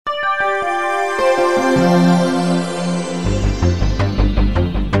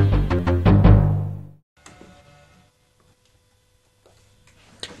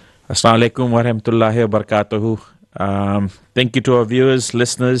Assalamu alaikum wa rahmatullahi wa barakatuhu. Thank you to our viewers,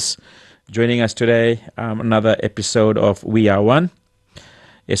 listeners, joining us today. Another episode of We Are One.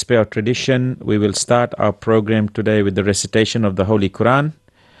 As per our tradition, we will start our program today with the recitation of the Holy Quran,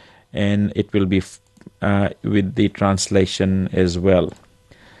 and it will be with the translation as well.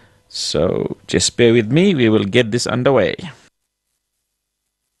 So just bear with me, we will get this underway.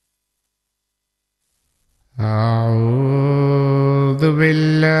 أعوذ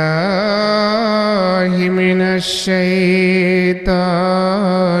بالله من الشيطان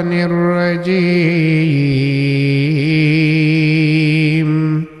الرجيم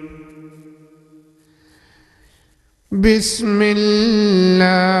بسم الله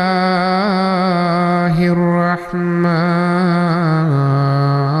الرحمن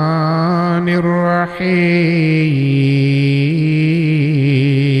الرحيم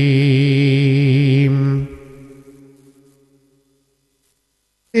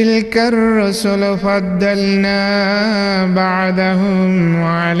تلك الرسل فضلنا بعضهم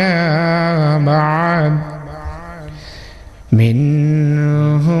على بعض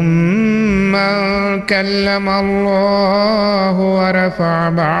منهم من كلم الله ورفع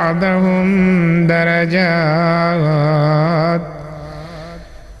بعضهم درجات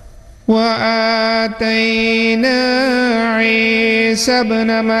وآتينا عيسى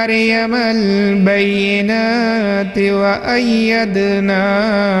ابن مريم البينات وأيدناه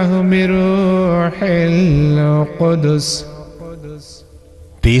بروح القدس.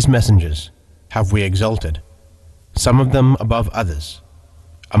 These messengers have we exalted, some of them above others.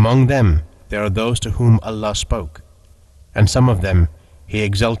 Among them there are those to whom Allah spoke, and some of them He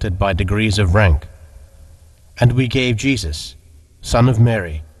exalted by degrees of rank. And we gave Jesus, son of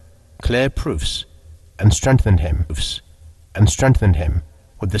Mary, clear proofs, and strengthened him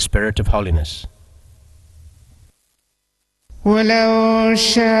with the spirit of holiness. ولو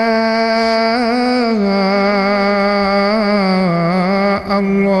شاء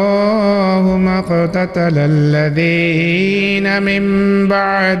الله ما اقتتل الذين من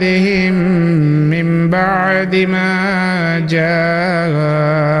بعدهم من بعد ما جاءتهم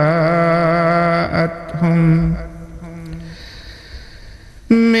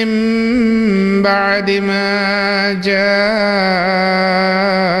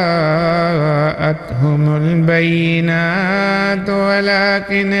البينات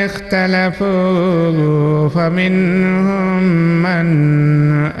ولكن اختلفوا فمنهم من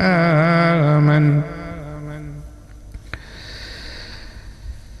آمن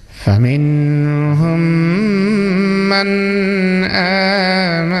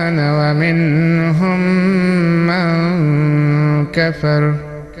ومنهم من كفر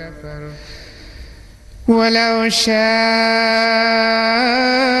ولو شاء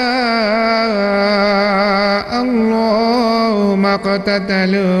الله ما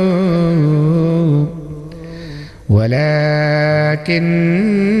اقتتلوا ولكن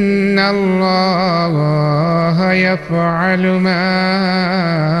الله يفعل ما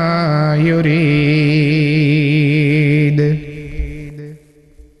يريد.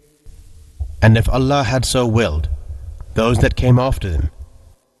 And if Allah had so willed, those that came after them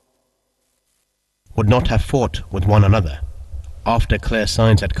would not have fought with one another after clear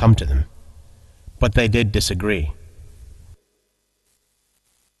signs had come to them, but they did disagree.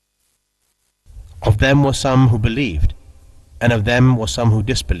 Of them were some who believed, and of them were some who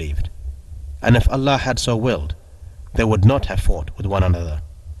disbelieved, and if Allah had so willed, they would not have fought with one another.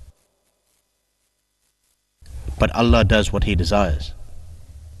 But Allah does what He desires.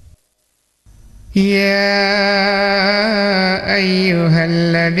 يا أيها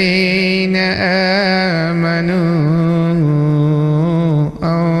الذين آمنوا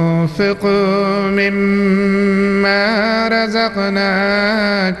أنفقوا مما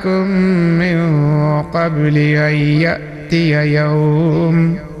رزقناكم من قبل أن يأتي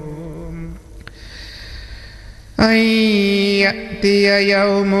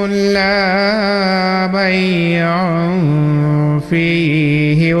يوم لا بيع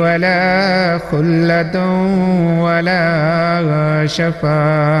فيه ولا خلة ولا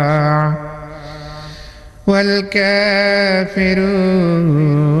شفاعة والكافرون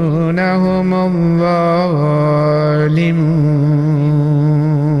هم الظالمون.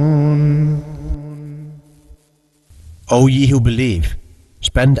 O ye who believe,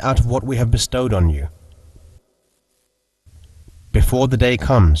 spend out of what we have bestowed on you, before the day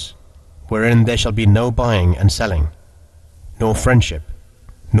comes, wherein there shall be no buying and selling, nor friendship,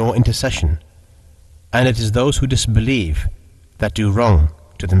 nor intercession, and it is those who disbelieve that do wrong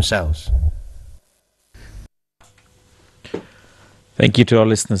to themselves. Thank you to our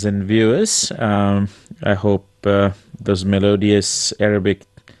listeners and viewers. I hope those melodious Arabic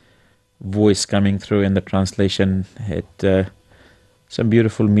voice coming through in the translation had some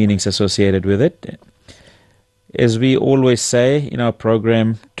beautiful meanings associated with it. As we always say in our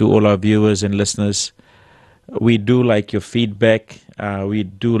program to all our viewers and listeners, we do like your feedback. We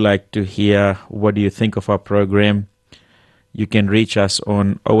do like to hear what do you think of our program. You can reach us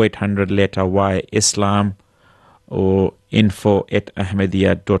on 0800 letter Y Islam or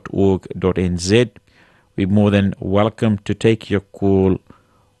info@ahmadiyya.org.nz. We're more than welcome to take your call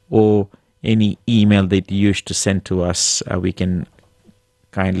or any email that you wish to send to us. We can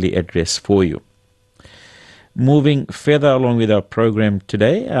kindly address for you. Moving further along with our program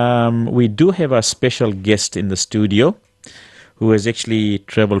today, we do have a special guest in the studio who has actually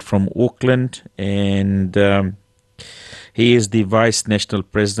traveled from Auckland, and he is the Vice National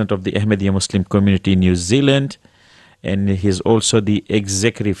President of the Ahmadiyya Muslim Community in New Zealand, and he's also the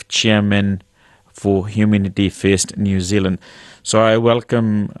Executive Chairman for Humanity First New Zealand. So I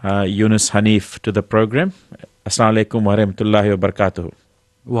welcome Yunus Hanif to the program. Assalamu alaikum wa rahmatullahi wa barakatuh.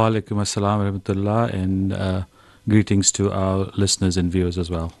 Wa alaikum assalam wa rahmatullah, and greetings to our listeners and viewers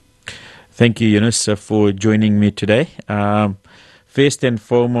as well. Thank you, Yunus, for joining me today. First and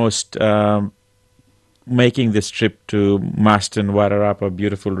foremost, making this trip to Mustenser, Wairarapa,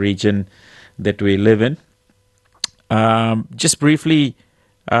 beautiful region that we live in. Just briefly,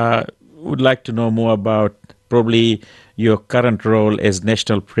 would like to know more about probably your current role as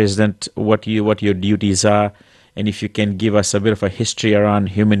national president, what your duties are, and if you can give us a bit of a history around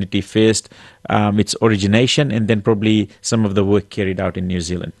Humanity First, its origination, and then probably some of the work carried out in New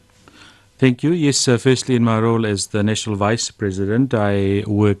Zealand. Thank you. Yes, firstly, in my role as the National Vice President, I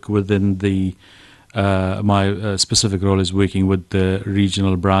work within the my specific role is working with the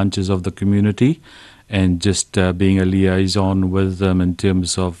regional branches of the community, and just being a liaison with them in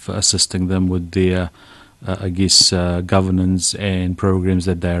terms of assisting them with their, governance and programs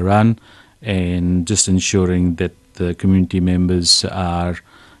that they run, and just ensuring that the community members are,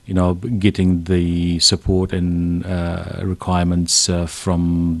 getting the support and requirements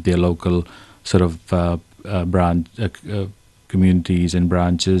from their local sort of branch communities and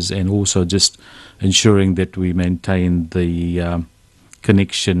branches, and also just ensuring that we maintain the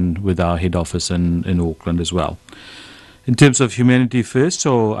connection with our head office in Auckland as well. In terms of Humanity First,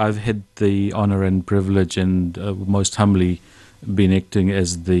 so I've had the honour and privilege and most humbly been acting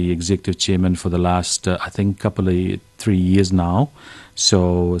as the executive chairman for the last, 3 years now.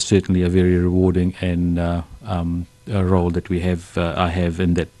 So certainly a very rewarding and a role that I have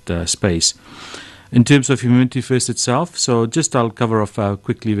in that space. In terms of Humanity First itself, so just I'll cover off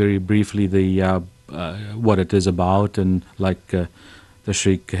quickly, very briefly, the what it is about, and like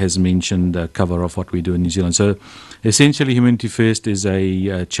Tashriq has mentioned, cover of what we do in New Zealand. So essentially, Humanity First is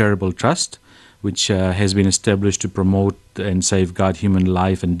a charitable trust which has been established to promote and safeguard human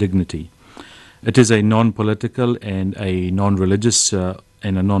life and dignity. It is a non-political and a non-religious and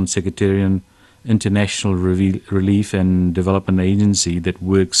a non-sectarian international relief and development agency that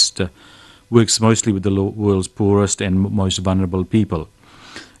works mostly with the world's poorest and most vulnerable people.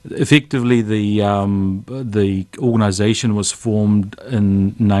 Effectively, the organization was formed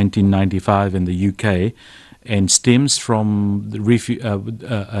in 1995 in the UK, and stems from the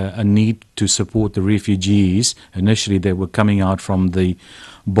a need to support the refugees. Initially, they were coming out from the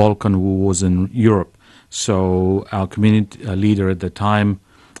Balkan wars in Europe. So our community leader at the time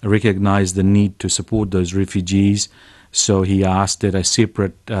recognized the need to support those refugees. So he asked that a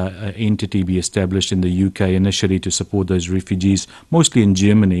separate entity be established in the UK initially to support those refugees, mostly in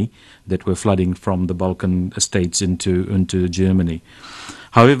Germany, that were flooding from the Balkan states into Germany.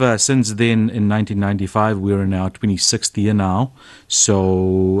 However, since then, in 1995, we're in our 26th year now.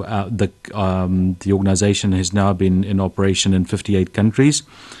 So the organization has now been in operation in 58 countries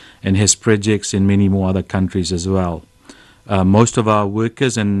and has projects in many more other countries as well. Most of our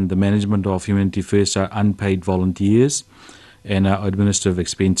workers and the management of Humanity First are unpaid volunteers, and our administrative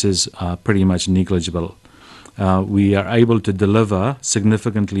expenses are pretty much negligible. We are able to deliver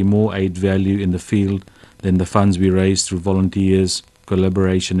significantly more aid value in the field than the funds we raise through volunteers,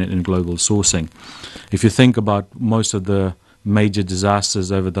 collaboration, and global sourcing. If you think about most of the major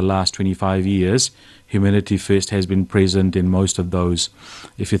disasters over the last 25 years, Humanity First has been present in most of those.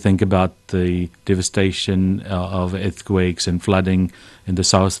 If you think about the devastation of earthquakes and flooding in the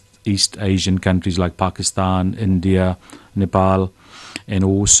Southeast Asian countries like Pakistan, India, Nepal, and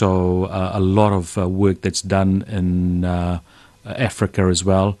also a lot of work that's done in Africa as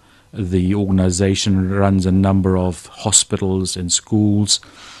well. The organization runs a number of hospitals and schools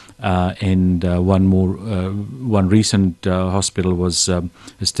One recent hospital was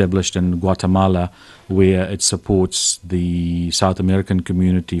established in Guatemala, where it supports the South American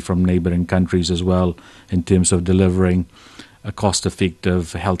community from neighboring countries as well, in terms of delivering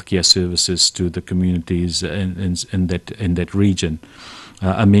cost-effective healthcare services to the communities in that region.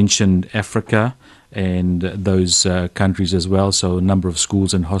 I mentioned Africa and those countries as well, so a number of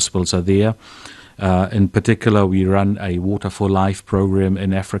schools and hospitals are there. In particular, we run a Water for Life program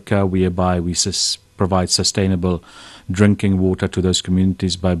in Africa, whereby we provide sustainable drinking water to those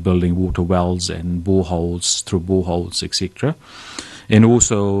communities by building water wells and boreholes, etc. And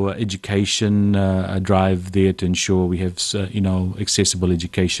also education, a drive there to ensure we have accessible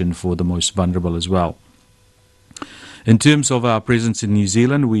education for the most vulnerable as well. In terms of our presence in New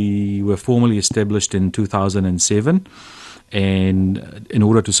Zealand, we were formally established in 2007. And in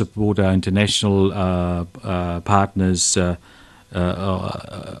order to support our international partners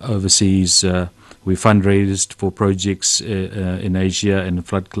overseas, we fundraised for projects in Asia and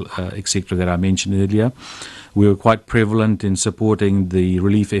flood, etc. that I mentioned earlier. We were quite prevalent in supporting the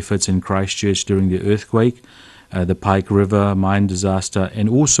relief efforts in Christchurch during the earthquake, the Pike River mine disaster, and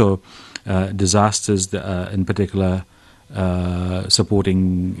also disasters, in particular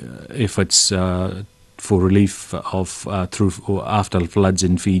supporting efforts for relief of through or after floods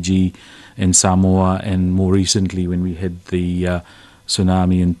in Fiji and Samoa, and more recently when we had the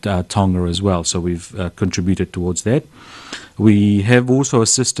tsunami in Tonga as well. So we've contributed towards that. We have also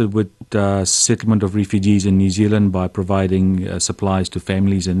assisted with settlement of refugees in New Zealand by providing supplies to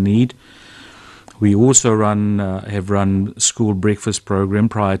families in need. We also have run school breakfast program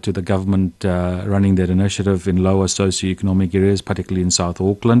prior to the government running that initiative in lower socioeconomic areas, particularly in South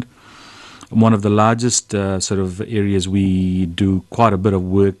Auckland. One of the largest sort of areas we do quite a bit of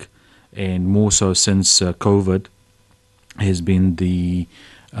work, and more so since COVID, has been the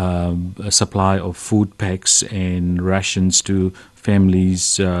supply of food packs and rations to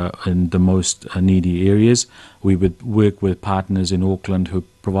families in the most needy areas. We would work with partners in Auckland who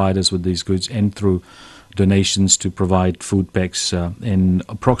provide us with these goods, and through donations to provide food packs in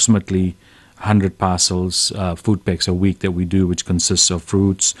approximately 100 parcels, food packs a week that we do, which consists of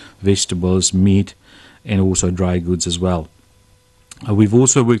fruits, vegetables, meat, and also dry goods as well. We've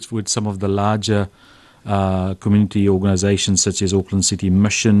also worked with some of the larger community organizations such as Auckland City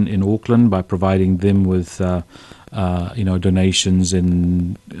Mission in Auckland by providing them with donations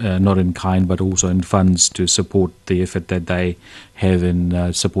in not in kind but also in funds to support the effort that they have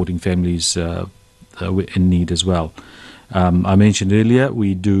in supporting families in need as well. I mentioned earlier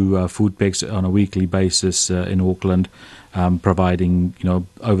we do food packs on a weekly basis in Auckland, providing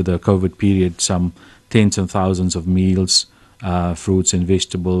over the COVID period some tens of thousands of meals, fruits and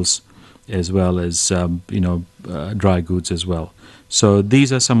vegetables, as well as dry goods as well. So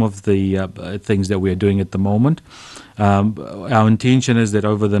these are some of the things that we are doing at the moment. Our intention is that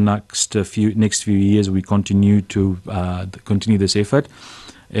over the next few years we continue this effort.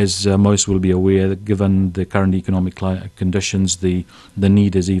 As most will be aware, that given the current economic conditions, the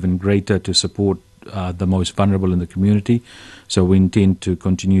need is even greater to support the most vulnerable in the community. So we intend to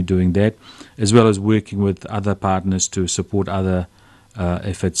continue doing that, as well as working with other partners to support other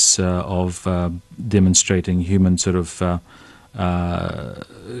efforts of demonstrating human sort of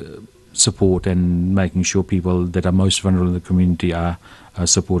support and making sure people that are most vulnerable in the community are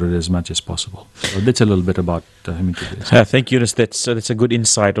supported as much as possible. So that's a little bit about Humanity First. Thank you, Yunus. That's a good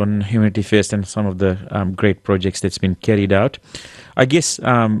insight on Humanity First and some of the great projects that's been carried out. I guess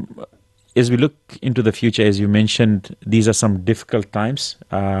as we look into the future, as you mentioned, these are some difficult times.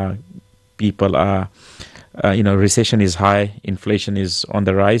 People are, recession is high, inflation is on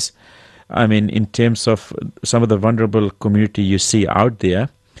the rise. I mean, in terms of some of the vulnerable community you see out there,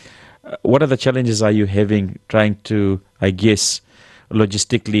 what are the challenges are you having trying to, I guess,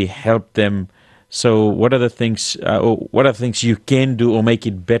 logistically help them? So what are the things you can do or make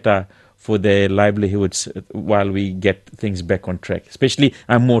it better for their livelihoods while we get things back on track? Especially,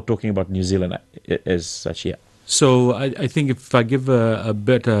 I'm more talking about New Zealand as such here. So I think if I give a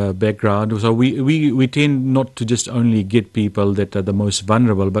better background, so we tend not to just only get people that are the most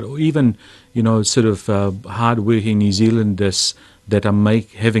vulnerable, but even sort of hard-working New Zealanders that are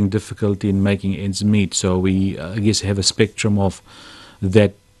having difficulty in making ends meet. So we, I guess, have a spectrum of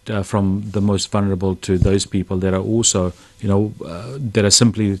that from the most vulnerable to those people that are also, that are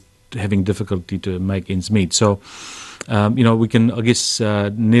simply having difficulty to make ends meet. So, we can, I guess,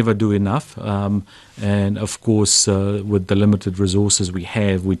 never do enough. And of course, with the limited resources we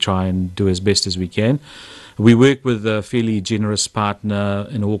have, we try and do as best as we can. We work with a fairly generous partner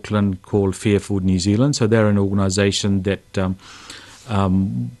in Auckland called Fair Food New Zealand. So they're an organisation that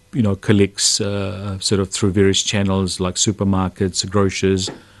collects sort of through various channels like supermarkets, grocers,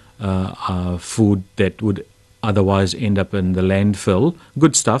 food that would otherwise end up in the landfill,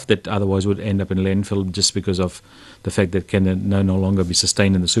 good stuff that otherwise would end up in landfill just because of the fact that can no longer be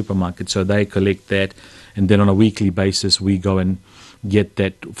sustained in the supermarket. So they collect that, and then on a weekly basis we go and get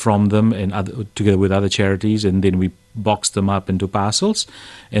that from them and together with other charities, and then we box them up into parcels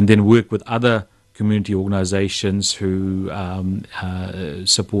and then work with other community organizations who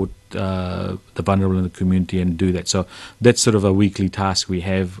support the vulnerable in the community and do that. So that's sort of a weekly task we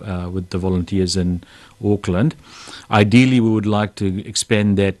have with the volunteers in Auckland. Ideally, we would like to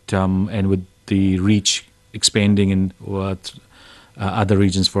expand that, and with the reach expanding in other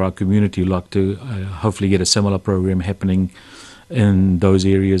regions for our community, we'd like to hopefully get a similar program happening in those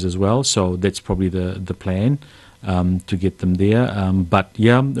areas as well. So that's probably the plan. To get them there. But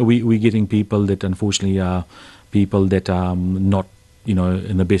yeah, we're getting people that unfortunately are people that are not,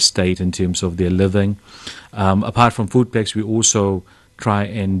 in the best state in terms of their living. Apart from food packs, we also try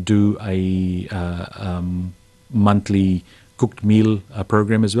and do a monthly cooked meal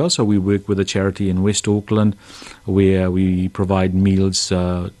program as well. So we work with a charity in West Auckland where we provide meals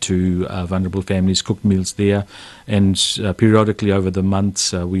to vulnerable families, cooked meals there. And periodically over the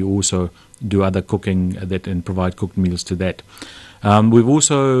months, we also do other cooking and provide cooked meals to that. We've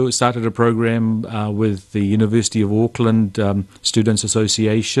also started a program with the University of Auckland Students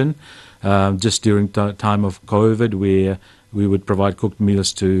Association just during time of COVID, where we would provide cooked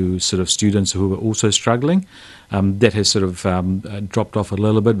meals to sort of students who were also struggling. That has sort of dropped off a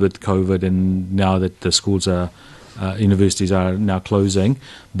little bit with COVID, and now that the schools universities are now closing,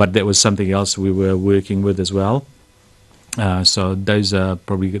 but that was something else we were working with as well. So those are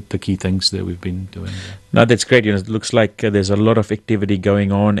probably the key things that we've been doing. No, that's great. It looks like there's a lot of activity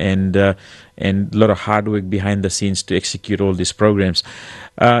going on and a lot of hard work behind the scenes to execute all these programs.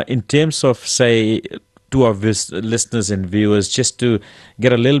 In terms of, say, to our listeners and viewers, just to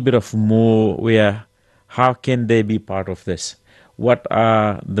get a little bit of more, how can they be part of this? What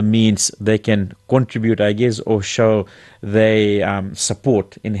are the means they can contribute, I guess, or show they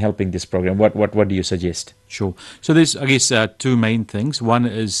support in helping this program? What do you suggest? Sure. So there's, I guess, two main things. One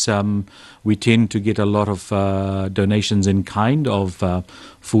is we tend to get a lot of donations in kind of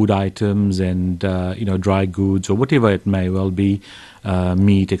food items and dry goods or whatever it may well be,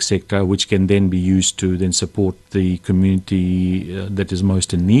 meat, etc., which can then be used to then support the community that is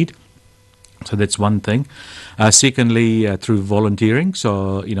most in need. So that's one thing. Secondly, through volunteering.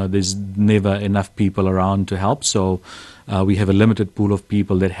 So, there's never enough people around to help. So we have a limited pool of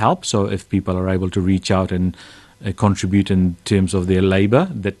people that help. So if people are able to reach out and contribute in terms of their labor,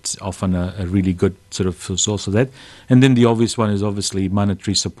 that's often a really good sort of source of that. And then the obvious one is obviously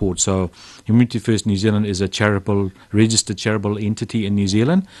monetary support. So Humanity First New Zealand is a registered charitable entity in New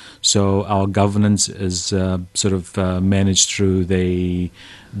Zealand. So our governance is sort of managed through the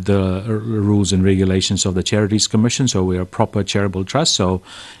rules and regulations of the Charities Commission. So we're a proper charitable trust. So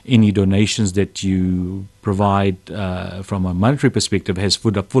any donations that you provide from a monetary perspective has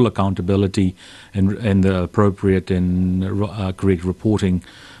full accountability and the appropriate and correct reporting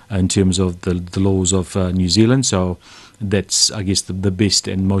in terms of the laws of New Zealand. So that's, I guess, the best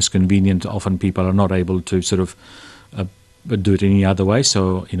and most convenient. Often people are not able to sort of do it any other way.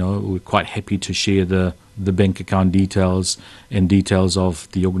 So, we're quite happy to share the bank account details and details of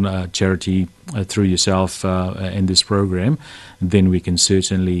the charity through yourself and this program. Then we can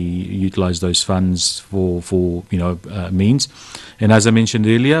certainly utilize those funds for means. And as I mentioned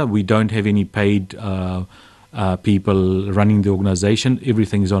earlier, we don't have any paid people running the organization.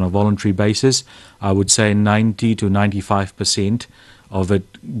 Everything is on a voluntary basis. I would say 90 to 95% of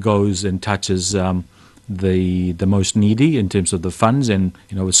it goes and touches the most needy in terms of the funds, and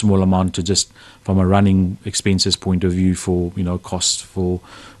a small amount to just from a running expenses point of view for costs for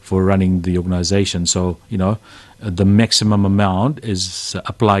running the organization. So the maximum amount is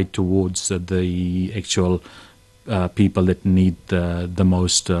applied towards the actual people that need the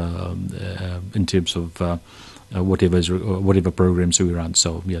most in terms of whatever programs we run.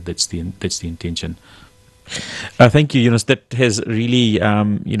 So yeah, that's the intention. Thank you, Yunus. That has really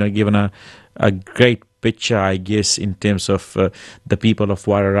given a great picture, I guess, in terms of the people of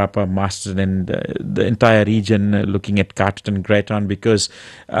Wairarapa, Marsden, and the entire region, looking at Carterton and Greytown, because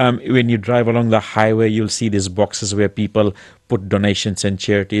when you drive along the highway, you'll see these boxes where people put donations and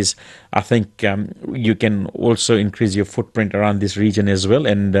charities, I think you can also increase your footprint around this region as well.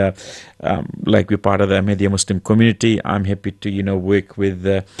 And like we're part of the Ahmadiyya Muslim community, I'm happy to work with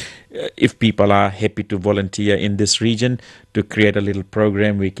if people are happy to volunteer in this region to create a little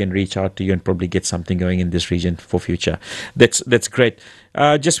program, we can reach out to you and probably get something going in this region for future. That's great.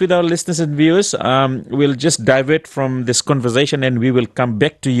 Just with our listeners and viewers, we'll just divert from this conversation and we will come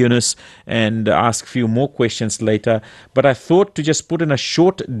back to Yunus and ask a few more questions later. But I thought to just put in a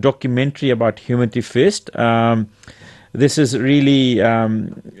short documentary about Humanity First. This is really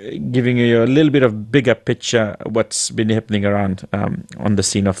giving you a little bit of bigger picture what's been happening around on the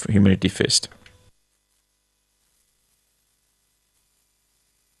scene of Humanity First.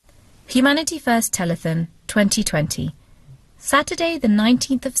 Humanity First Telethon 2020. Saturday the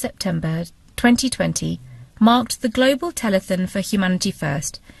 19th of September 2020 marked the global telethon for Humanity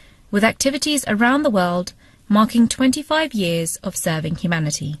First, with activities around the world marking 25 years of serving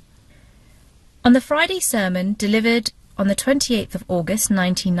humanity. On the Friday sermon delivered on the 28th of August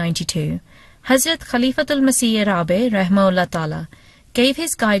 1992, Hazrat Khalifatul Masih Rabi Rahmahullah Ta'ala gave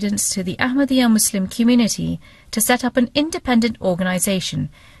his guidance to the Ahmadiyya Muslim community to set up an independent organisation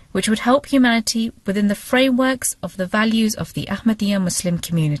which would help humanity within the frameworks of the values of the Ahmadiyya Muslim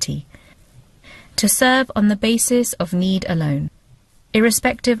community, to serve on the basis of need alone,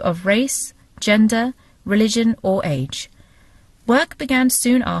 irrespective of race, gender, religion or age. Work began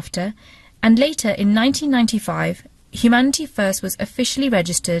soon after, and later in 1995, Humanity First was officially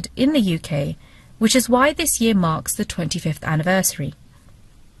registered in the UK, which is why this year marks the 25th anniversary.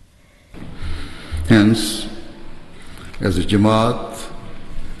 Hence, as a Jamaat,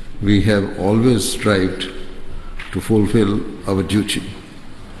 we have always strived to fulfill our duty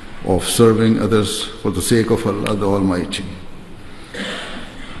of serving others for the sake of Allah the Almighty.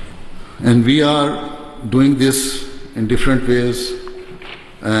 And we are doing this in different ways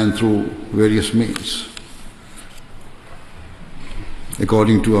and through various means,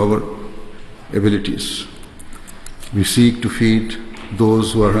 according to our abilities. We seek to feed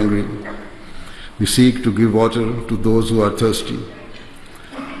those who are hungry. We seek to give water to those who are thirsty.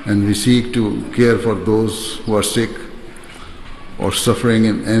 And we seek to care for those who are sick or suffering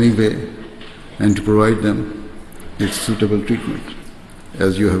in any way and to provide them with suitable treatment,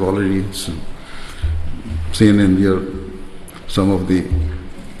 as you have already seen in some of the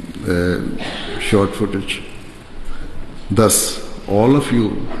short footage. Thus, all of you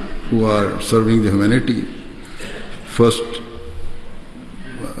who are serving the Humanity First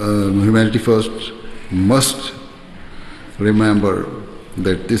must remember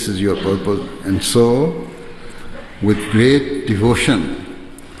that this is your purpose, and so with great devotion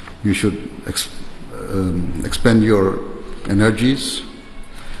you should expend your energies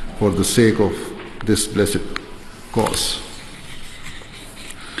for the sake of this blessed cause.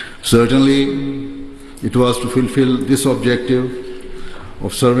 Certainly it was to fulfill this objective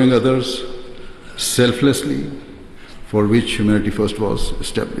of serving others selflessly for which Humanity First was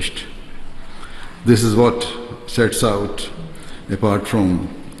established. This is what sets out apart from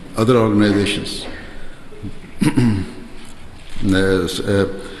other organizations,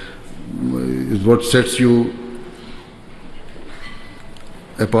 what sets you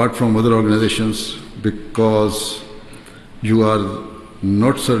apart from other organizations, because you are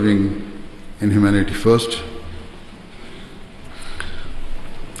not serving in Humanity First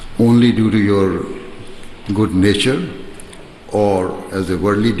only due to your good nature or as a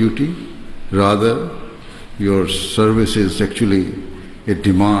worldly duty. Rather, your service is actually a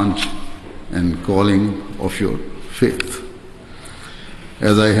demand and calling of your faith.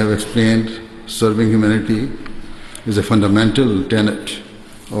 As I have explained, serving humanity is a fundamental tenet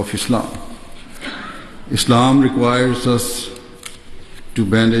of Islam. Islam requires us to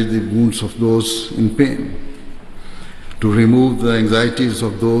bandage the wounds of those in pain, to remove the anxieties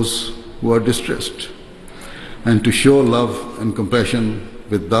of those who are distressed, and to show love and compassion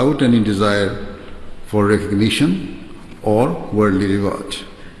without any desire for recognition or worldly reward.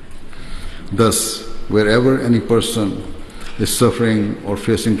 Thus, wherever any person is suffering or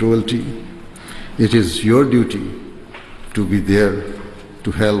facing cruelty, it is your duty to be there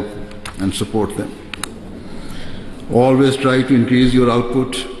to help and support them. Always try to increase your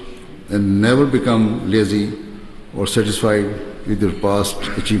output and never become lazy or satisfied with your past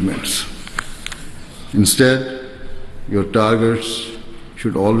achievements. Instead, your targets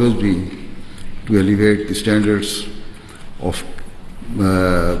should always be to elevate the standards of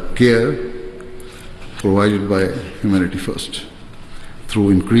care provided by Humanity First through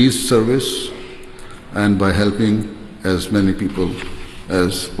increased service and by helping as many people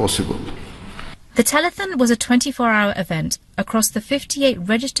as possible. The telethon was a 24-hour event across the 58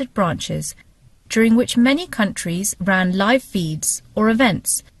 registered branches, during which many countries ran live feeds or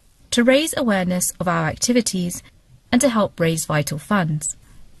events to raise awareness of our activities and to help raise vital funds.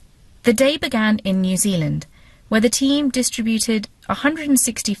 The day began in New Zealand, where the team distributed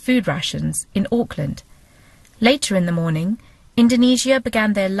 160 food rations in Auckland. Later in the morning, Indonesia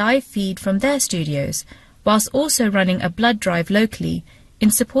began their live feed from their studios, whilst also running a blood drive locally in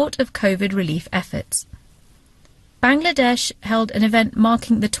support of COVID relief efforts. Bangladesh held an event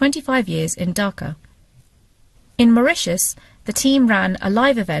marking the 25 years in Dhaka. In Mauritius, the team ran a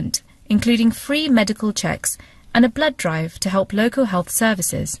live event including free medical checks and a blood drive to help local health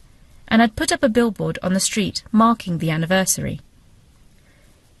services, and had put up a billboard on the street marking the anniversary.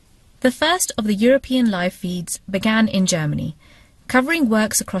 The first of the European live feeds began in Germany, covering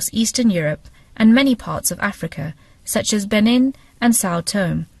works across Eastern Europe and many parts of Africa, such as Benin and Sao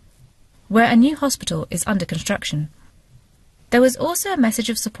Tome, where a new hospital is under construction. There was also a message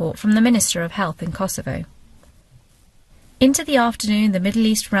of support from the Minister of Health in Kosovo. Into the afternoon, the Middle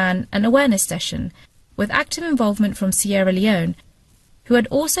East ran an awareness session with active involvement from Sierra Leone, who had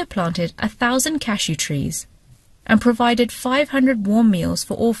also planted 1,000 cashew trees and provided 500 warm meals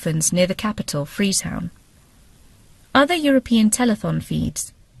for orphans near the capital, Freetown. Other European telethon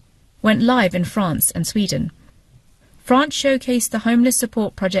feeds went live in France and Sweden. France showcased the homeless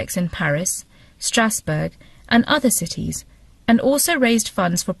support projects in Paris, Strasbourg and other cities, and also raised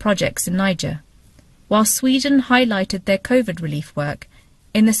funds for projects in Niger, while Sweden highlighted their COVID relief work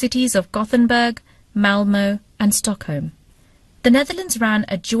in the cities of Gothenburg, Malmö and Stockholm. The Netherlands ran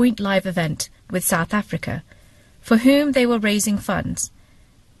a joint live event with South Africa, for whom they were raising funds,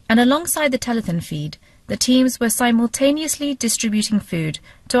 and alongside the telethon feed, the teams were simultaneously distributing food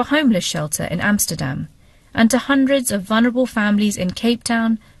to a homeless shelter in Amsterdam and to hundreds of vulnerable families in Cape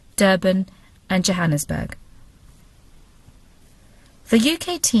Town, Durban and Johannesburg. The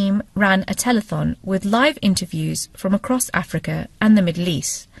UK team ran a telethon with live interviews from across Africa and the Middle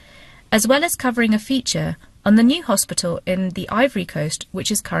East, as well as covering a feature on the new hospital in the Ivory Coast,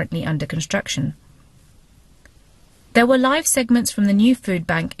 which is currently under construction. There were live segments from the new food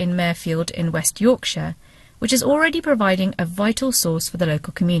bank in Marefield in West Yorkshire, which is already providing a vital source for the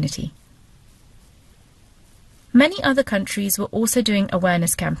local community. Many other countries were also doing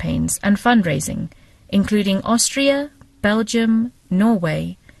awareness campaigns and fundraising, including Austria, Belgium,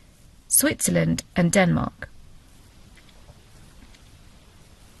 Norway, Switzerland and Denmark.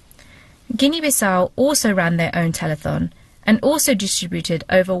 Guinea-Bissau also ran their own telethon and also distributed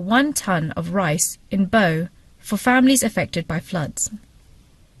over 1 ton of rice in Bo for families affected by floods.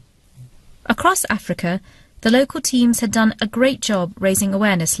 Across Africa, the local teams had done a great job raising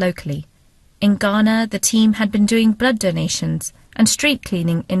awareness locally. In Ghana, the team had been doing blood donations and street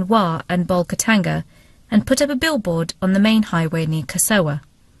cleaning in Wa and Bolkatanga and put up a billboard on the main highway near Kasoa.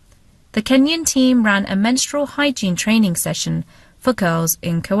 The Kenyan team ran a menstrual hygiene training session for girls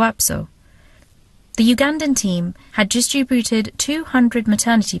in Kawapso. The Ugandan team had distributed 200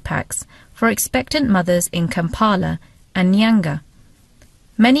 maternity packs for expectant mothers in Kampala and Nyanga.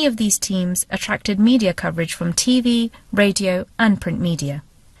 Many of these teams attracted media coverage from TV, radio and print media.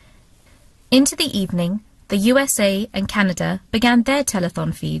 Into the evening, the USA and Canada began their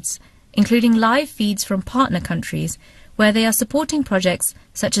telethon feeds, including live feeds from partner countries where they are supporting projects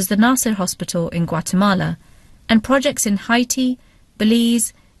such as the Nasser Hospital in Guatemala and projects in Haiti,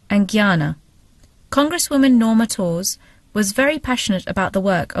 Belize and Guyana. Congresswoman Norma Torres was very passionate about the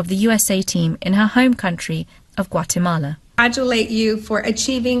work of the USA team in her home country of Guatemala. Congratulate you for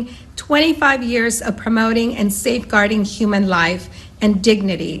achieving 25 years of promoting and safeguarding human life and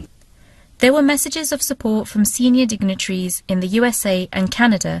dignity. There were messages of support from senior dignitaries in the USA and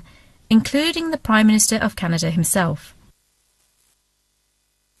Canada, including the Prime Minister of Canada himself.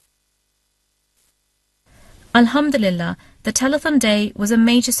 Alhamdulillah, the telethon day was a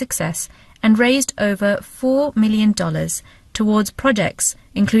major success and raised over $4 million towards projects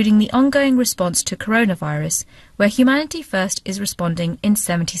including the ongoing response to coronavirus, where Humanity First is responding in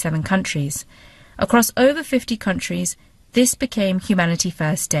 77 countries. Across over 50 countries, this became Humanity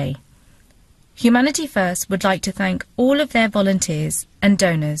First Day. Humanity First would like to thank all of their volunteers and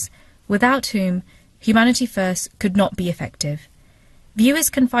donors, without whom Humanity First could not be effective. Viewers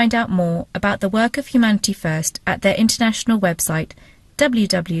can find out more about the work of Humanity First at their international website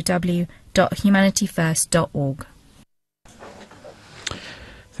www.humanityfirst.org.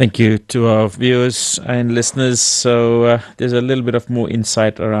 Thank you to our viewers and listeners. So there's a little bit of more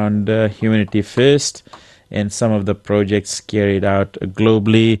insight around Humanity First and some of the projects carried out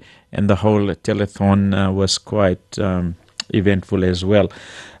globally, and the whole telethon was quite eventful as well.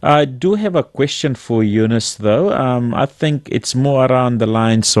 I do have a question for Yunus, though. I think it's more around the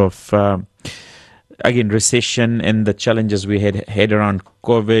lines of, again, recession and the challenges we had around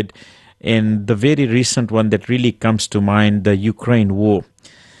COVID, and the very recent one that really comes to mind, the Ukraine war.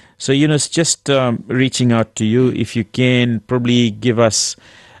 So, Yunus, just reaching out to you, if you can probably give us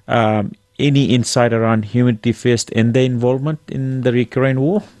any insight around Humanity First and their involvement in the Ukraine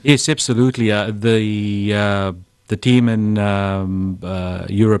war? Yes, absolutely. The team in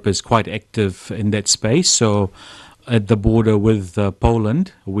Europe is quite active in that space. So at the border with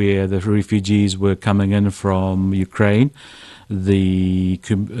Poland, where the refugees were coming in from Ukraine, the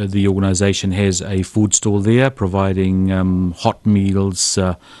organization has a food stall there, providing hot meals,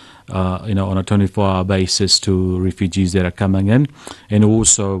 on a 24-hour basis to refugees that are coming in, and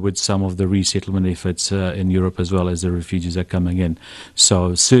also with some of the resettlement efforts in Europe as well as the refugees are coming in.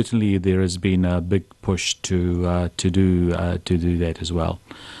 So certainly there has been a big push to do that as well.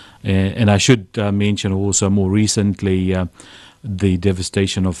 And I should mention also more recently the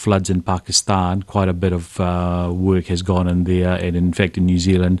devastation of floods in Pakistan. Quite a bit of work has gone in there, and in fact in New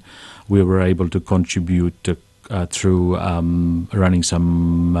Zealand we were able to contribute through running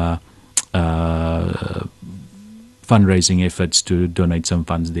some fundraising efforts to donate some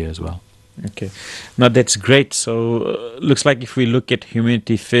funds there as well. Okay. Now that's great. So looks like if we look at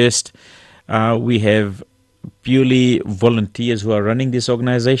Humanity First, we have purely volunteers who are running this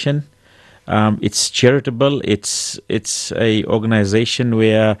organization. It's charitable. It's a organization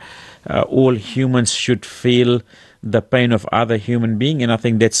where all humans should feel the pain of other human being, and I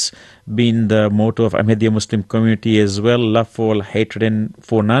think that's been the motto of Ahmadiyya Muslim community as well: love for all, hatred and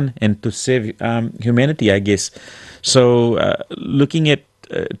for none, and to save humanity, I guess. So looking at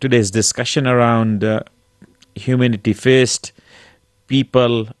today's discussion around Humanity First,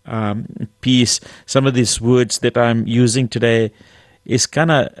 people, peace, some of these words that I'm using today is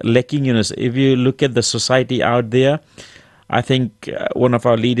kind of lacking. If you look at the society out there, I think one of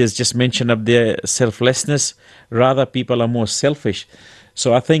our leaders just mentioned up there selflessness. Rather, people are more selfish.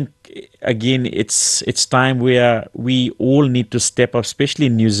 So I think, again, it's time where we all need to step up, especially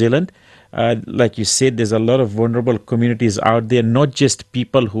in New Zealand. Like you said, there's a lot of vulnerable communities out there, not just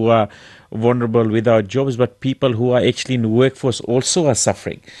people who are vulnerable without jobs, but people who are actually in the workforce also are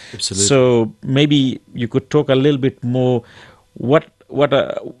suffering. Absolutely. So maybe you could talk a little bit more what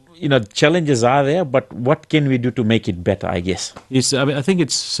challenges are there, but what can we do to make it better, I guess? Yes, I mean, I think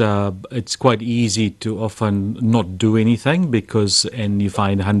it's quite easy to often not do anything and you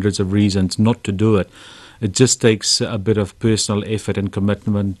find hundreds of reasons not to do it. It just takes a bit of personal effort and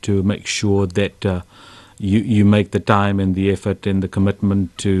commitment to make sure that you make the time and the effort and the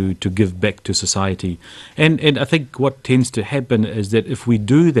commitment to give back to society. And I think what tends to happen is that if we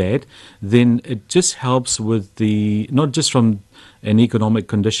do that, then it just helps with not just from an economic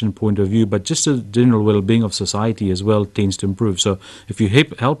condition point of view, but just the general well-being of society as well tends to improve. So if you're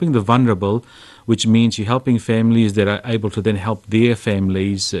helping the vulnerable, which means you're helping families that are able to then help their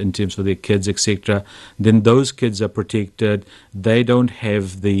families in terms of their kids, etc., then those kids are protected. They don't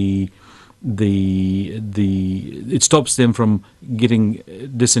have it stops them from getting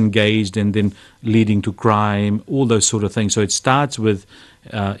disengaged and then leading to crime, all those sort of things. So it starts with,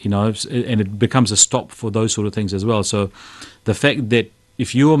 and it becomes a stop for those sort of things as well. So the fact that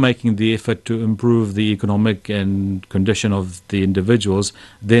if you are making the effort to improve the economic and condition of the individuals,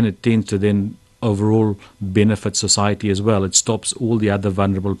 then it tends to then overall benefit society as well. It stops all the other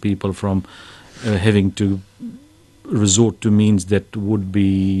vulnerable people from having to resort to means that would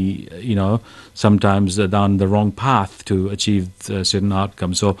be, sometimes down the wrong path to achieve certain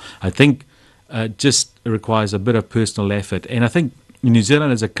outcomes. So I think it just requires a bit of personal effort. And I think New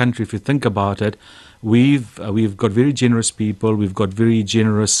Zealand as a country, if you think about it, we've got very generous people. We've got very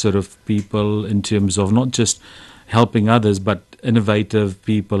generous sort of people in terms of not just helping others, but innovative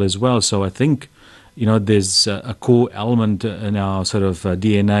people as well. So I think, there's a core element in our sort of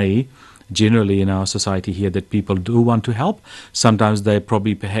DNA generally in our society here that people do want to help. Sometimes they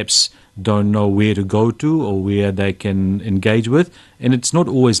probably perhaps don't know where to go to or where they can engage with, and it's not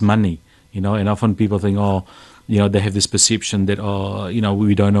always money, and often people think, they have this perception that,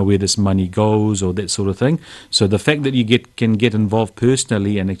 we don't know where this money goes or that sort of thing. So the fact that you can get involved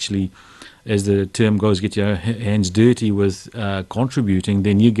personally and actually, as the term goes, get your hands dirty with contributing,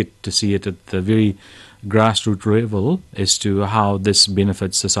 then you get to see it at the very grassroots level as to how this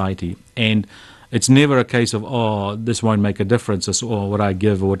benefits society. And it's never a case of, this won't make a difference, or what I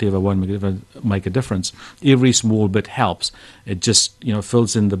give or whatever won't make a difference. Every small bit helps. It just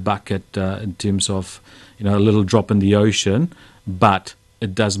fills in the bucket in terms of a little drop in the ocean, but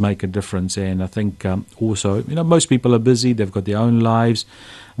it does make a difference. And I think also, most people are busy, they've got their own lives,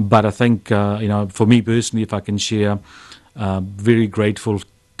 but I think, for me personally, if I can share, very grateful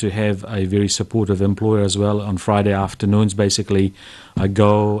to have a very supportive employer as well. On Friday afternoons, basically, I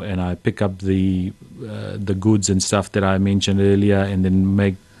go and I pick up the goods and stuff that I mentioned earlier, and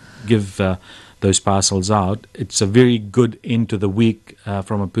then give those parcels out. It's a very good end to the week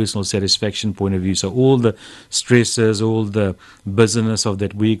from a personal satisfaction point of view. So all the stresses, all the business of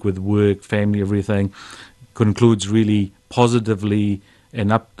that week with work, family, everything concludes really positively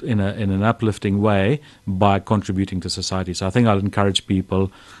and in an uplifting way by contributing to society. So I think I'll encourage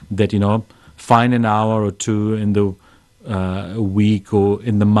people that, find an hour or two in the week or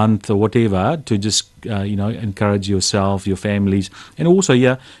in the month or whatever to just encourage yourself, your families, and also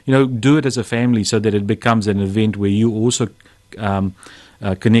do it as a family so that it becomes an event where you also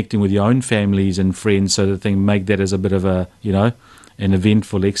connecting with your own families and friends, so that they make that as a bit of a an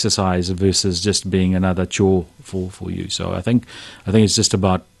eventful exercise versus just being another chore for you. So I think it's just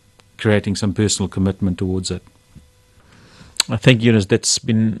about creating some personal commitment towards it. I think, Yunus, that's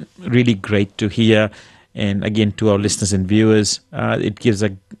been really great to hear. And again, to our listeners and viewers, it gives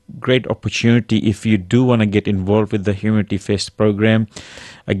a great opportunity if you do want to get involved with the Humanity Fest program.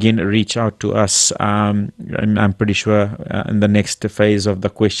 Again, reach out to us. I'm pretty sure in the next phase of the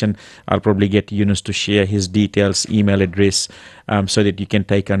question, I'll probably get Yunus to share his details, email address, so that you can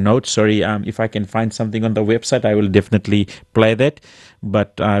take a note. Sorry, if I can find something on the website, I will definitely play that.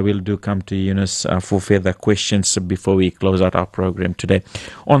 But I will come to Yunus for further questions before we close out our program today.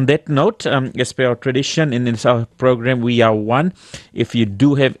 On that note, as per our tradition in this our program, we are one. If you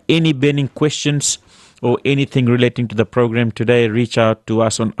do have any burning questions or anything relating to the program today, reach out to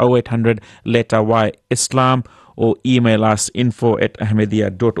us on 0800 letter Y Islam, or email us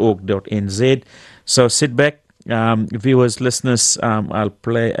info@ahmadiyya.org.nz. So sit back, viewers, listeners. I'll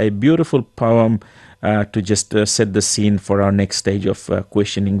play a beautiful poem to just set the scene for our next stage of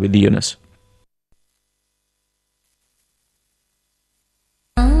questioning with Yunus.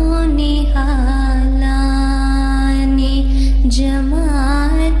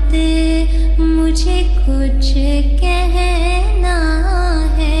 मुझे कुछ कहना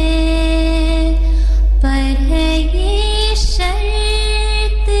है, पर है ये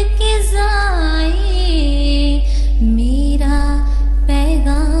शर्त कि ज़ाये मेरा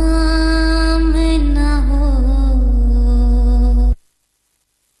पैगाम न हो।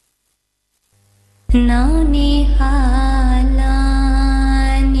 नौने हालानी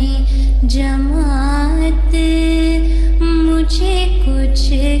जमात मुझे कुछ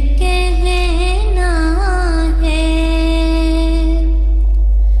कहना है,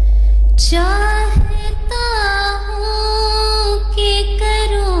 चाहता हूँ कि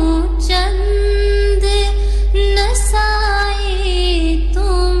करूँ चंद नसाए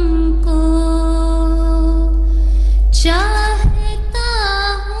तुमको, चाहता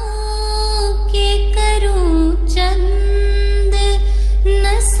हूँ कि करूँ चंद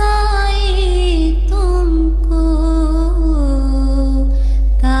नसाए तुमको,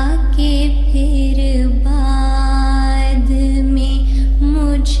 ताकि फिर बाद में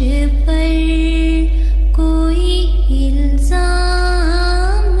मुझ पर कोई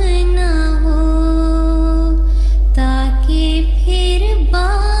इल्जाम न हो, ताकि फिर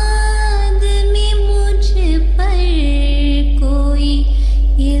बाद में मुझ पर कोई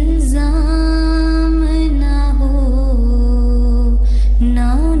इल्जाम न हो।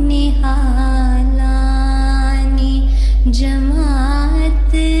 नौने हालानी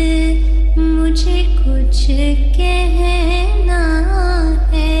जमात मुझे कुछ कहना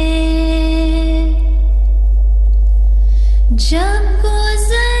है, जब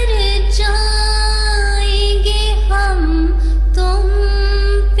गुजर जाएंगे हम तुम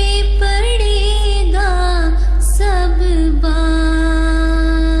पे पड़ेगा सब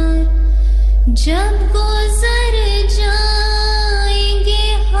बार, जब गुजर जाएंगे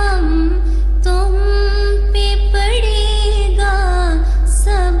हम तुम पे पड़ेगा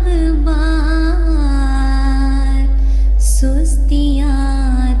सब बार, सुस्तियाँ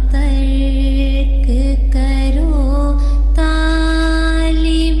तर्क करो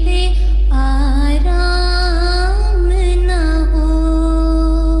तालिबे आराम न हो,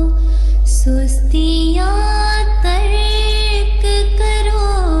 सुस्तियाँ तर्क करो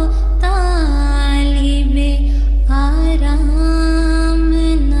तालिबे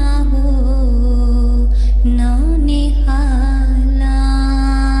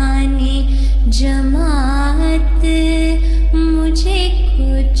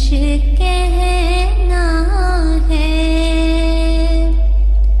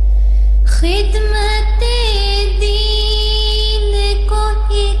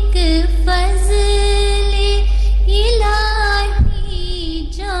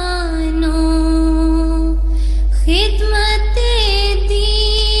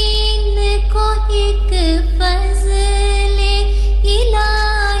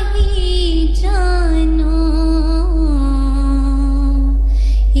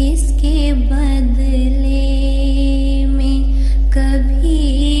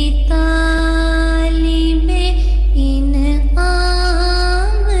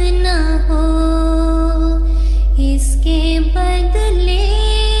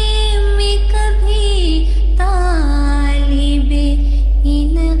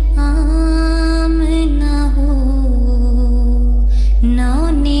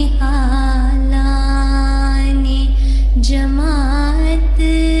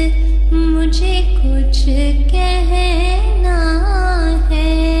कहना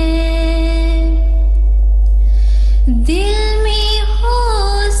है दिल में हो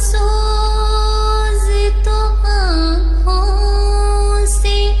सोज तो आँखों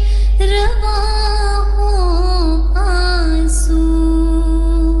से रवा हो आंसू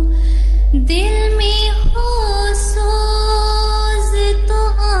दिल में हो सोज तो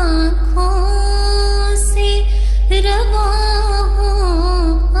आँखों से रवा हो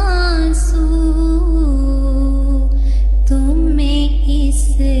आंसू तुम्हें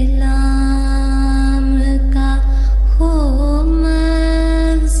इस्लाम का हो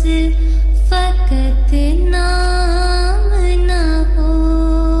मग़ज़ फ़क़त नाम न हो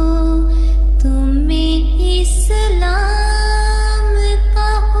तुम्हें इस्लाम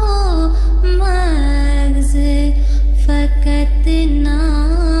का हो मग़ज़ फ़क़त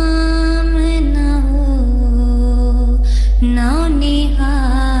नाम न हो नौ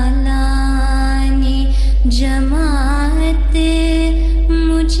निहालाने जमात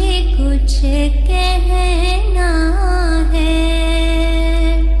मुझे कुछ कहना है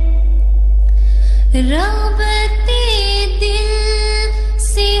रग़बते दिल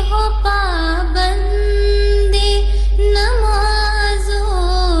से हो पाबंदी नमाज़ो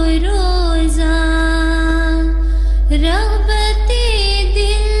रोज़ा रग़बते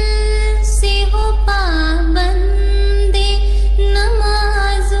दिल से हो पाबंदी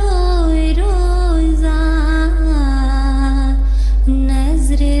नमाज़ो रोज़ा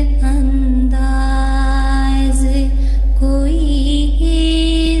नज़र अंदाज़ कोई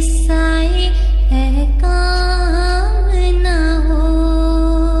हिस्साए अहकाम न हो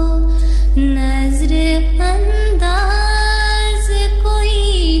नज़र अंदाज़ कोई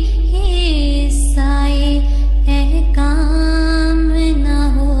हिस्साए अहकाम न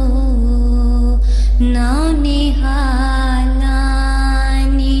हो नौ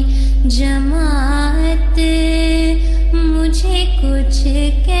निहालाने जमात मुझे कुछ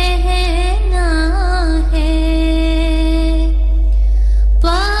कहना है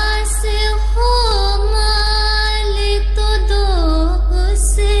पास हो माल तो दो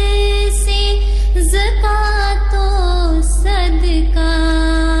उससे ज़कातो सदका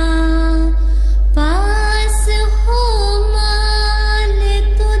पास हो माल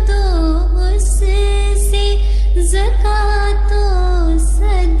तो दो उससे ज़कातो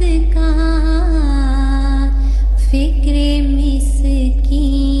सदका फ़िक्र मिस्कीन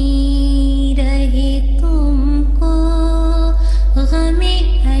रहे तुमको ग़मे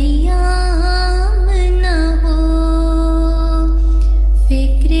अय्याम न हो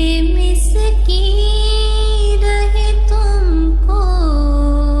फ़िक्र मिस्कीन रहे तुमको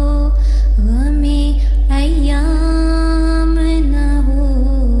ग़मे अय्याम न हो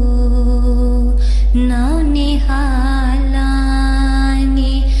नौ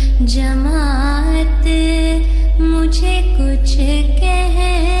निहालाने जमात मुझे कुछ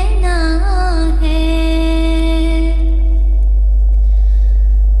कहना है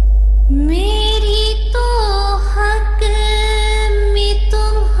मेरी तो हक में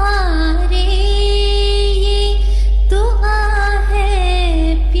तुम्हारे ये दुआ है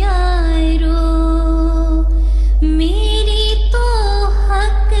प्यारो मेरी तो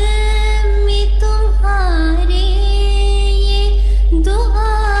हक में तुम्हारे ये दुआ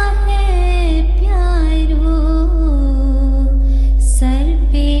है प्यारो सर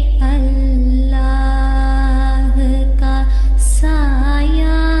पे अल्लाह का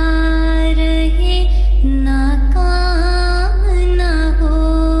साया रहे नाकाम न हो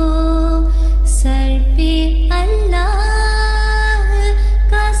सर पे अल्लाह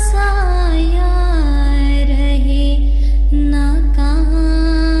का साया रहे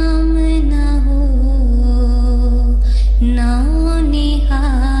नाकाम न हो नौ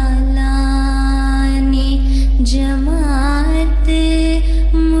निहालाने जमात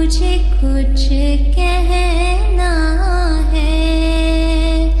मुझे कुछ कहना है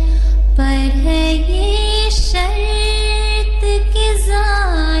पर है ये शर्त के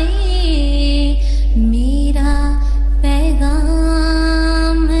ज़ाए मेरा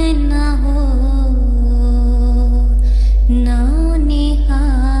पैगाम न हो नौ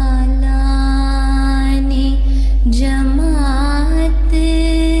निहालाने जमात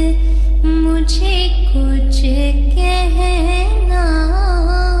मुझे कुछ कहना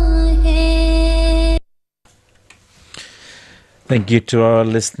है Thank you to our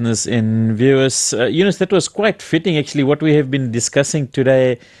listeners and viewers. Yunus, that was quite fitting actually. What we have been discussing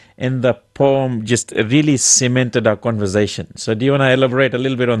today in the poem just really cemented our conversation. So do you want to elaborate a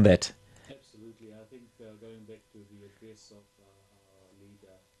little bit on that? Absolutely. I think going back to the address of our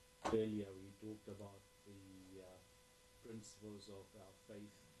leader earlier, we talked about the principles of our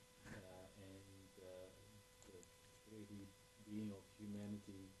faith and really being of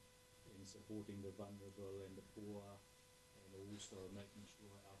humanity in supporting the vulnerable and the poor, and also making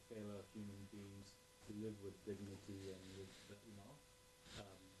sure our fellow human beings live with dignity and with,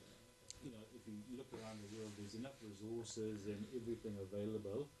 if you look around the world, there's enough resources and everything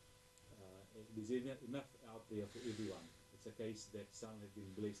available. There's enough out there for everyone. It's a case that some have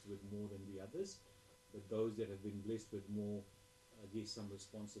been blessed with more than the others, but those that have been blessed with more, I guess some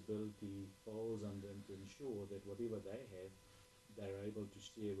responsibility falls on them to ensure that whatever they have, they're able to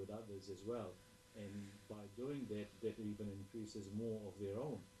share with others as well. And by doing that, that even increases more of their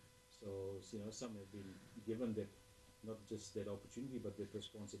own. So some have been given that, not just that opportunity, but that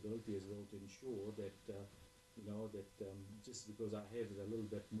responsibility as well to ensure that, just because I have a little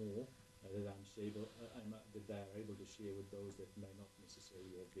bit more, that that they are able to share with those that may not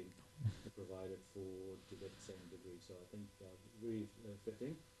necessarily have been provided for to that same degree. So I think very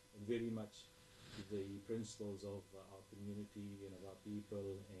fitting and very much the principles of our community and of our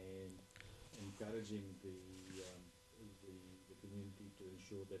people, and encouraging the community to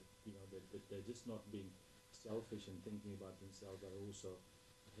ensure that that they're just not being selfish and thinking about themselves, but also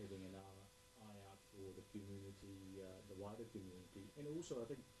having an eye out for the community, the wider community. And also, I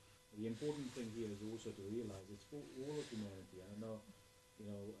think the important thing here is also to realize it's for all of humanity. I know,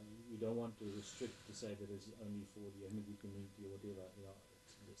 we don't want to restrict to say that it's only for the Ahmadi community or whatever.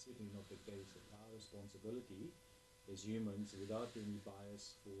 It's certainly not the case. It's our responsibility as humans, without any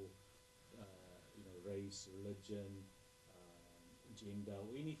bias for, race, religion, gender,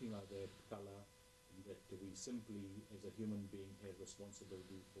 or anything like that, color, that we simply, as a human being, have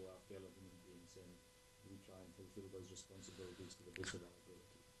responsibility for our fellow human beings, and we try and fulfill those responsibilities to the best of our ability.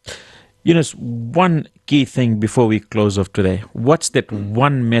 Yunus, one key thing before we close off today. What's that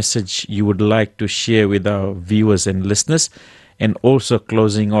one message you would like to share with our viewers and listeners? And also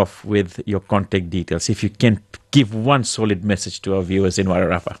closing off with your contact details, if you can give one solid message to our viewers in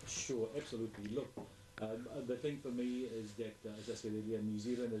Wairarapa. Sure, absolutely. Look, the thing for me is that, as I said earlier, New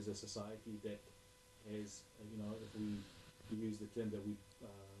Zealand is a society that has, if we use the term, that we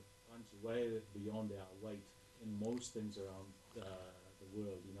punch way beyond our weight in most things around the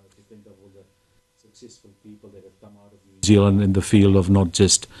world. If you think of all the successful people that have come out of New Zealand in the field of not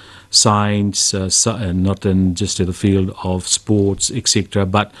just science, and not in just in the field of sports, etc.,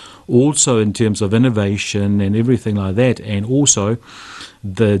 but also in terms of innovation and everything like that, and also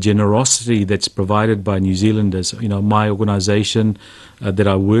the generosity that's provided by New Zealanders. My organisation that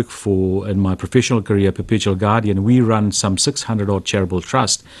I work for in my professional career, Perpetual Guardian, we run some 600 odd charitable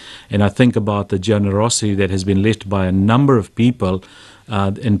trusts, and I think about the generosity that has been left by a number of people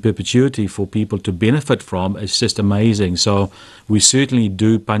in perpetuity for people to benefit from. It's just amazing. So we certainly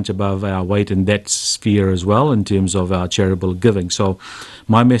do punch above our weight in that sphere as well, in terms of our charitable giving. So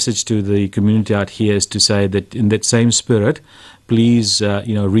my message to the community out here is to say that in that same spirit, please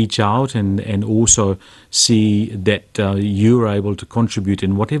reach out and also see that you're able to contribute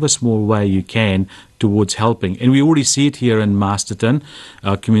in whatever small way you can towards helping. And we already see it here in Masterton,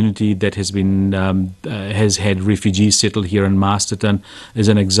 a community that has been has had refugees settled here in Masterton, is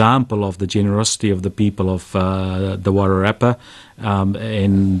an example of the generosity of the people of the Wairarapa,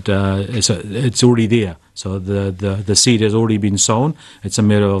 and it's already there. So the seed has already been sown. It's a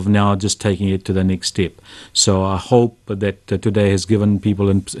matter of now just taking it to the next step. So I hope that today has given people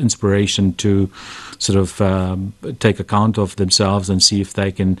inspiration to sort of take account of themselves and see if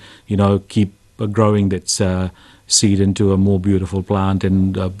they can, keep growing that seed into a more beautiful plant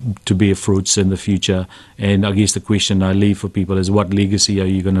and to bear fruits in the future. And I guess the question I leave for people is, what legacy are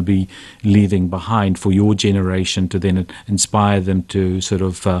you going to be leaving behind for your generation to then inspire them to sort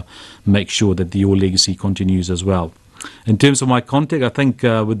of make sure that your legacy continues as well. In terms of my contact, I think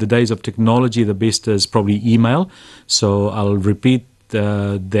with the days of technology, the best is probably email. So I'll repeat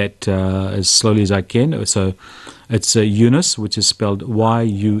that as slowly as I can. So it's Yunus, which is spelled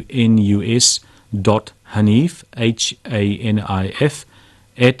YUNUS .Hanif, HANIF,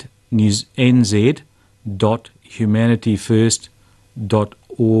 at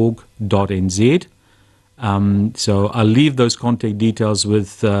nz.humanityfirst.org.nz. So I'll leave those contact details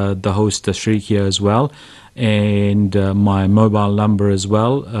with the host Tashriq here as well, and my mobile number as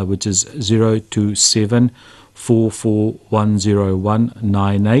well, which is 027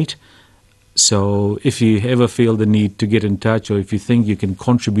 4410 So if you ever feel the need to get in touch, or if you think you can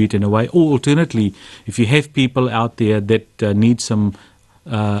contribute in a way, or alternately, if you have people out there that need some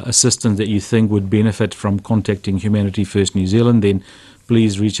assistance that you think would benefit from contacting Humanity First New Zealand, then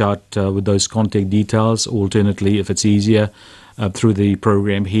please reach out with those contact details. Alternately, if it's easier through the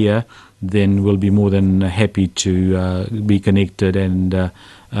program here, then we'll be more than happy to be connected and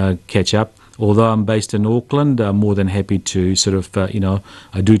catch up. although I'm based in Auckland, I'm more than happy to sort of,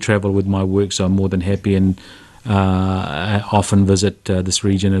 I do travel with my work, so I'm more than happy and I often visit this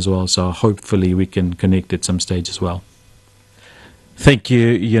region as well. So hopefully we can connect at some stage as well. Thank you,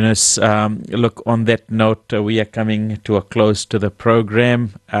 Yunus. Look, on that note, we are coming to a close to the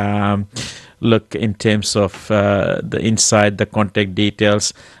program. Look, in terms of the inside, the contact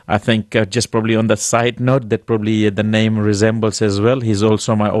details, I think just probably on the side note that probably the name resembles as well. He's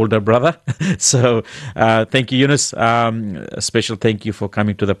also my older brother. So thank you, Yunus. A special thank you for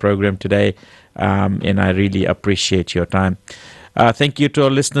coming to the program today. And I really appreciate your time. Thank you to our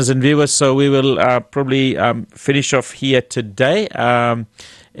listeners and viewers. So we will probably finish off here today. And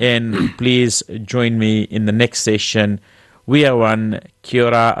please join me in the next session. We are one. Kia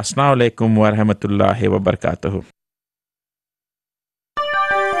ora. Assalamu alaikum wa rahmatullahi wa barakatuhu.